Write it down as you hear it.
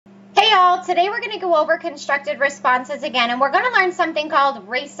Hey all, today we're going to go over constructed responses again, and we're going to learn something called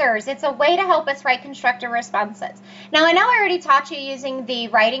racers. It's a way to help us write constructed responses. Now I know I already taught you using the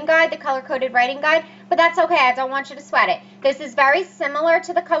writing guide, the color-coded writing guide, but that's okay, I don't want you to sweat it. This is very similar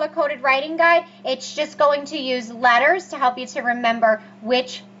to the color-coded writing guide. It's just going to use letters to help you to remember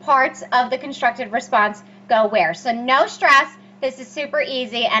which parts of the constructed response go where. So no stress, this is super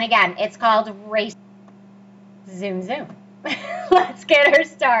easy, and again, it's called racers. Zoom, zoom. Let's get her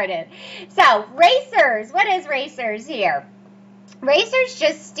started. So, racers. What is racers here? Racers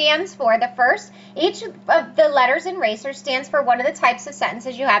just stands for the first, each of the letters in racers stands for one of the types of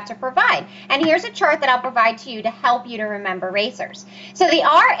sentences you have to provide. And here's a chart that I'll provide to you to help you to remember racers. So the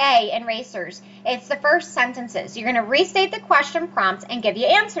RA in racers, it's the first sentences. You're going to restate the question prompt and give you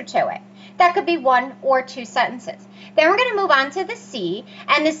answer to it. That could be one or two sentences. Then we're going to move on to the C,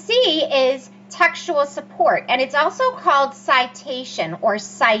 and the C is textual support, and it's also called citation or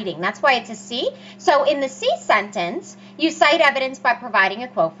citing. That's why it's a C. So in the C sentence, you cite evidence by providing a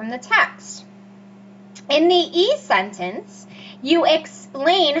quote from the text. In the E sentence, you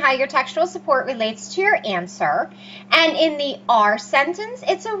explain how your textual support relates to your answer. And in the R sentence,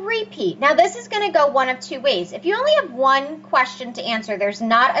 it's a repeat. Now, this is going to go one of two ways. If you only have one question to answer, there's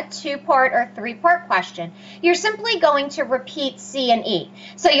not a two-part or three-part question. You're simply going to repeat C and E.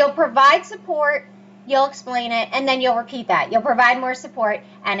 So you'll provide support, you'll explain it, and then you'll repeat that. You'll provide more support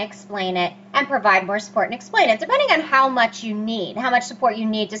and explain it, and provide more support and explain it, depending on how much you need, how much support you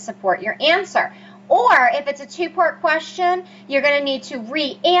need to support your answer. Or if it's a two-part question, you're going to need to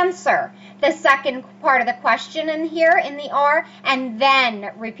re-answer the second part of the question in here in the R, and then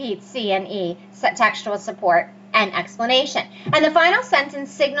repeat C and E, textual support and explanation. And the final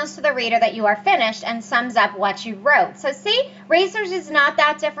sentence signals to the reader that you are finished and sums up what you wrote. So see, racers is not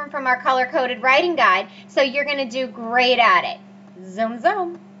that different from our color-coded writing guide, so you're going to do great at it. Zoom,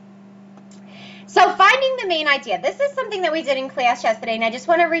 zoom. So finding the main idea. This is something that we did in class yesterday, and I just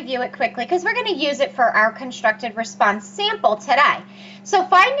want to review it quickly because we're going to use it for our constructed response sample today. So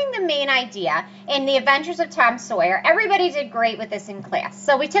finding the main idea in The Adventures of Tom Sawyer, everybody did great with this in class.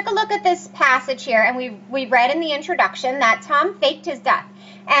 So we took a look at this passage here, and we read in the introduction that Tom faked his death.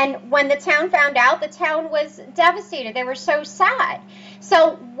 And when the town found out, the town was devastated. They were so sad.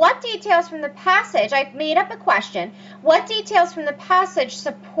 So what details from the passage, I made up a question, what details from the passage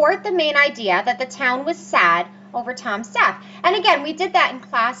support the main idea that the town was sad over Tom's death? And again, we did that in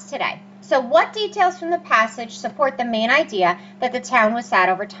class today. So what details from the passage support the main idea that the town was sad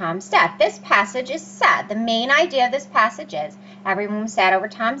over Tom's death? This passage is sad. The main idea of this passage is everyone was sad over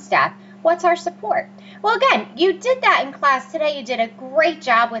Tom's death. What's our support? Well, again, you did that in class today. You did a great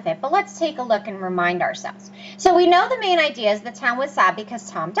job with it, but let's take a look and remind ourselves. So we know the main idea is the town was sad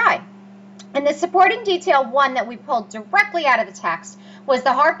because Tom died. And the supporting detail one that we pulled directly out of the text was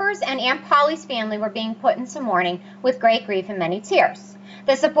the Harpers and Aunt Polly's family were being put into mourning with great grief and many tears.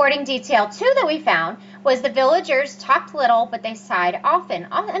 The supporting detail two that we found was the villagers talked little, but they sighed often,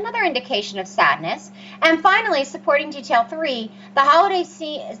 another indication of sadness. And finally, supporting detail three,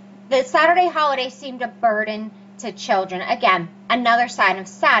 the Saturday holiday seemed a burden to children. Again, another sign of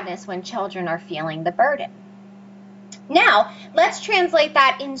sadness when children are feeling the burden. Now, let's translate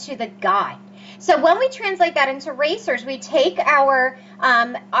that into the guide. So when we translate that into racers, we take our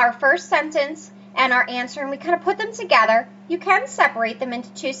first sentence and our answer, and we kind of put them together. You can separate them into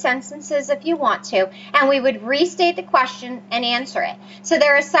two sentences if you want to, and we would restate the question and answer it. So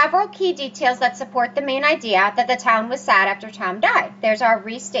there are several key details that support the main idea that the town was sad after Tom died. There's our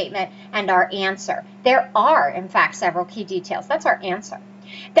restatement and our answer. There are, in fact, several key details. That's our answer.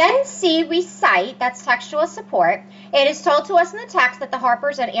 Then C, we cite, that's textual support. It is told to us in the text that the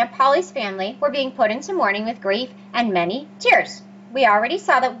Harpers and Aunt Polly's family were being put into mourning with grief and many tears. We already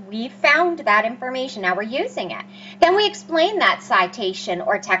saw that we found that information. Now we're using it. Then we explain that citation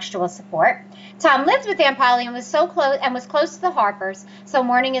or textual support. Tom lived with Aunt Polly and was close to the Harpers, so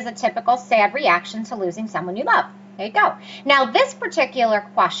mourning is a typical sad reaction to losing someone you love. There you go. Now this particular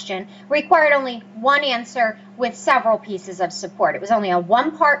question required only one answer with several pieces of support. It was only a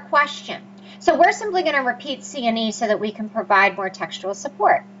one-part question. So we're simply going to repeat C and E so that we can provide more textual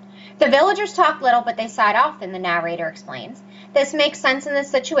support. The villagers talked little, but they sighed often, the narrator explains. This makes sense in this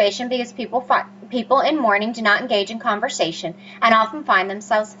situation because people in mourning do not engage in conversation and often find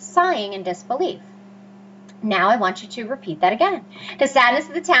themselves sighing in disbelief. Now I want you to repeat that again. The sadness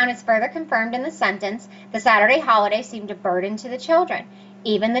of the town is further confirmed in the sentence, the Saturday holiday seemed a burden to the children.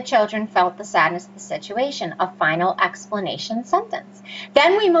 Even the children felt the sadness of the situation, a final explanation sentence.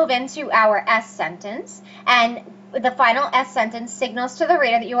 Then we move into our S sentence, and the final S sentence signals to the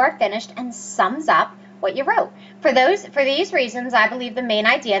reader that you are finished and sums up what you wrote. For these reasons, I believe the main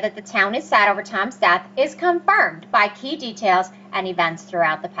idea that the town is sad over Tom's death is confirmed by key details and events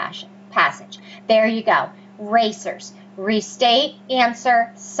throughout the passage. There you go. Racers. Restate,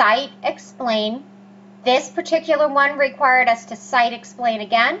 answer, cite, explain. This particular one required us to cite, explain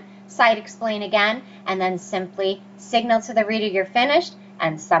again, and then simply signal to the reader you're finished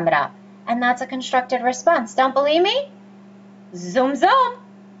and sum it up. And that's a constructed response. Don't believe me? Zoom, zoom.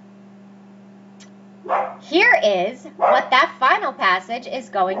 Here is what that final passage is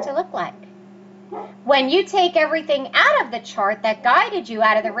going to look like. When you take everything out of the chart that guided you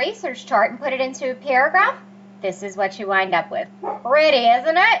out of the racer's chart and put it into a paragraph, this is what you wind up with. Pretty,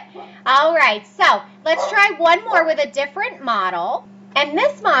 isn't it? All right, so let's try one more with a different model. And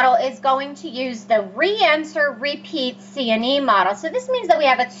this model is going to use the re-answer, repeat, C&E model. So this means that we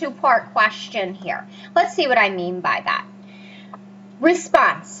have a two-part question here. Let's see what I mean by that.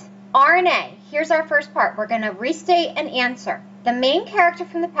 Response, R&A. Here's our first part. We're going to restate and answer. The main character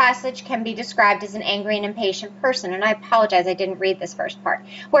from the passage can be described as an angry and impatient person. And I apologize, I didn't read this first part.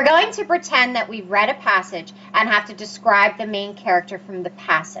 We're going to pretend that we've read a passage and have to describe the main character from the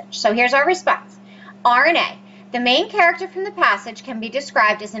passage. So here's our response. R&A. The main character from the passage can be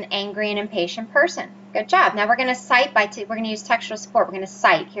described as an angry and impatient person. Good job. Now we're going to cite we're going to use textual support. We're going to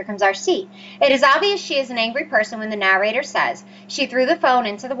cite. Here comes our C. It is obvious she is an angry person when the narrator says she threw the phone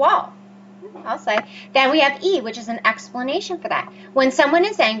into the wall. I'll say. Then we have E, which is an explanation for that. When someone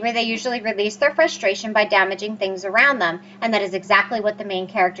is angry, they usually release their frustration by damaging things around them, and that is exactly what the main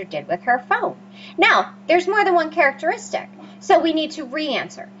character did with her phone. Now, there's more than one characteristic, so we need to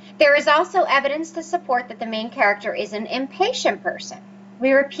re-answer. There is also evidence to support that the main character is an impatient person.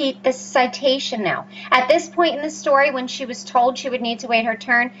 We repeat this citation now. At this point in the story, when she was told she would need to wait her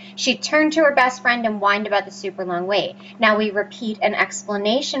turn, she turned to her best friend and whined about the super long wait. Now we repeat an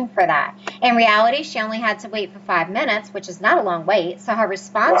explanation for that. In reality, she only had to wait for 5 minutes, which is not a long wait, so her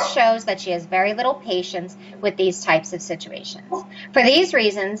response shows that she has very little patience with these types of situations. For these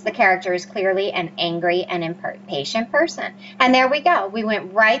reasons, the character is clearly an angry and impatient person. And there we go. We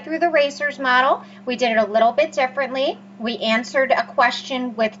went right through the racers model. We did it a little bit differently. We answered a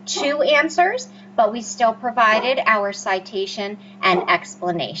question with 2 answers, but we still provided our citation and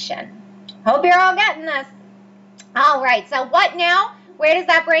explanation. Hope you're all getting this. All right, so what now? Where does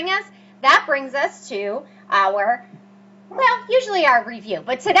that bring us? That brings us to our, well, usually our review,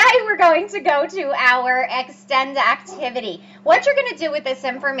 but today we're going to go to our extend activity. What you're going to do with this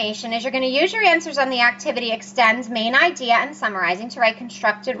information is you're going to use your answers on the activity extend main idea and summarizing to write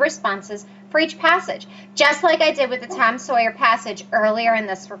constructed responses for each passage, just like I did with the Tom Sawyer passage earlier in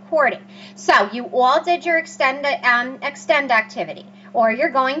this recording. So you all did your extend activity, or you're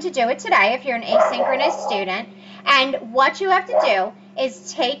going to do it today if you're an asynchronous student. And what you have to do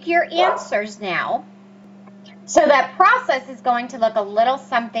is take your answers now. So that process is going to look a little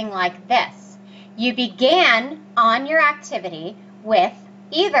something like this. You began on your activity with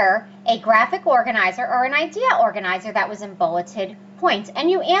either a graphic organizer or an idea organizer that was in bulleted points, and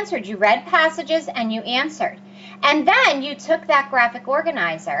you answered. You read passages and you answered. And then you took that graphic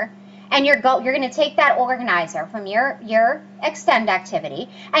organizer and you're going to take that organizer from your extend activity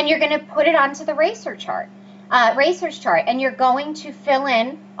and you're going to put it onto the racer's chart, and you're going to fill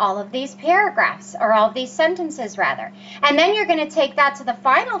in all of these paragraphs, or all of these sentences rather. And then you're going to take that to the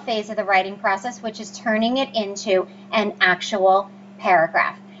final phase of the writing process, which is turning it into an actual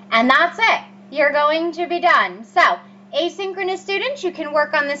paragraph. And that's it. You're going to be done. So, asynchronous students, you can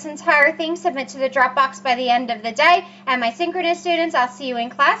work on this entire thing, submit to the Dropbox by the end of the day. And my synchronous students, I'll see you in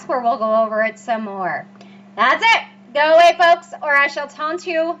class where we'll go over it some more. That's it. Go away, folks, or I shall taunt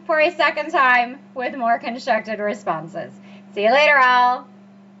you for a second time with more constructed responses. See you later, all.